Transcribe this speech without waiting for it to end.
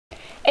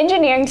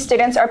Engineering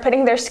students are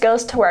putting their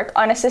skills to work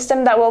on a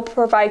system that will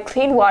provide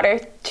clean water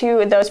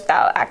to those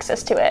without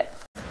access to it.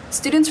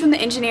 Students from the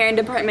engineering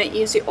department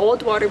use the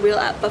old water wheel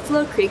at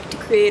Buffalo Creek to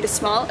create a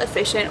small,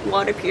 efficient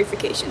water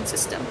purification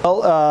system.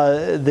 Well,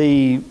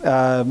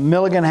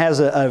 Milligan has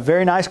a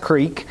very nice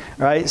creek,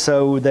 right?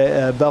 So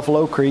the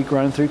Buffalo Creek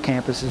running through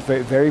campus is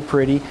very, very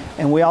pretty,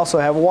 and we also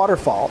have a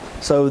waterfall.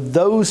 So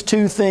those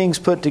two things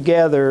put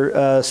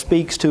together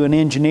speaks to an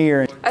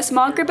engineer. A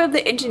small group of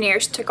the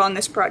engineers took on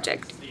this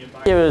project.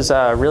 It was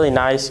really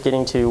nice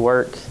getting to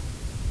work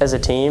as a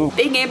team.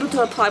 Being able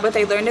to apply what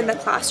they learned in the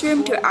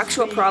classroom to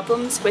actual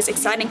problems was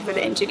exciting for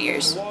the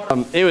engineers.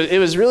 It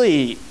was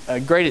really a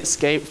great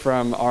escape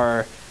from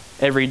our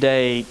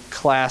everyday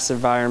class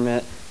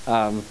environment.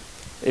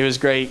 It was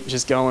great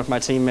just going with my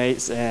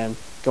teammates and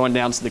going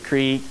down to the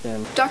creek.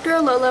 Dr.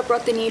 Alola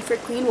brought the need for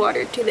clean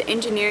water to the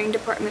engineering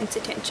department's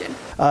attention.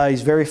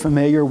 He's very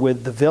familiar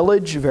with the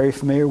village, very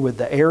familiar with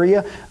the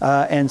area,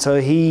 and so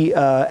he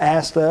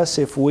asked us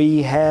if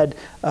we had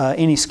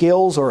any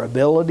skills or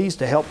abilities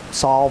to help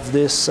solve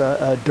this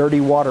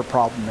dirty water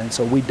problem, and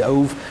so we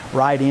dove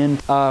right in.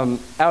 Out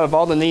of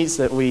all the needs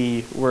that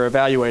we were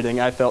evaluating,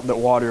 I felt that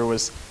water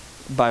was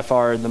by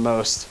far the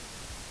most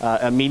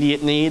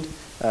immediate need,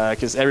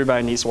 because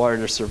everybody needs water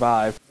to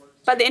survive.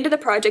 By the end of the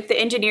project, the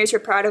engineers were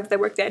proud of the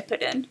work they had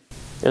put in.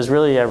 It was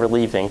really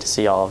relieving to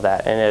see all of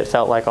that, and it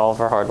felt like all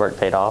of our hard work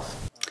paid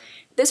off.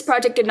 This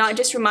project did not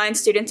just remind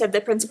students of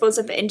the principles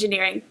of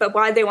engineering, but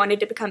why they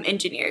wanted to become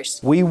engineers.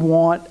 We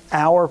want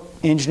our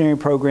engineering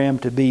program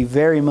to be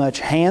very much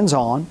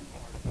hands-on,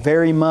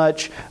 very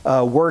much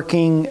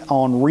working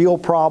on real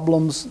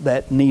problems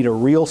that need a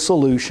real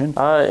solution.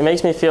 It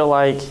makes me feel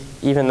like,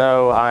 even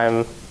though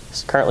I'm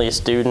currently a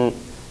student,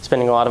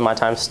 spending a lot of my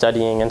time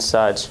studying and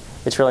such,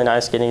 it's really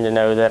nice getting to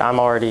know that I'm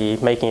already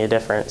making a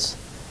difference.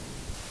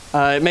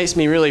 It makes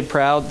me really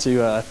proud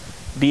to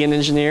be an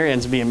engineer and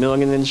to be a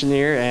Milligan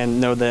engineer and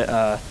know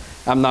that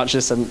I'm not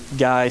just a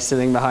guy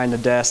sitting behind a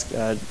desk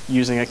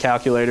using a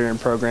calculator and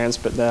programs,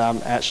 but that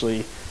I'm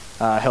actually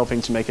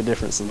helping to make a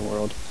difference in the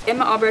world.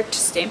 Emma Albrecht,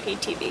 Stampede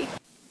TV.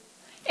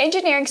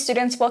 Engineering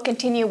students will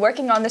continue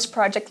working on this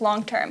project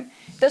long term.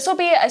 This will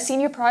be a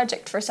senior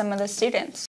project for some of the students.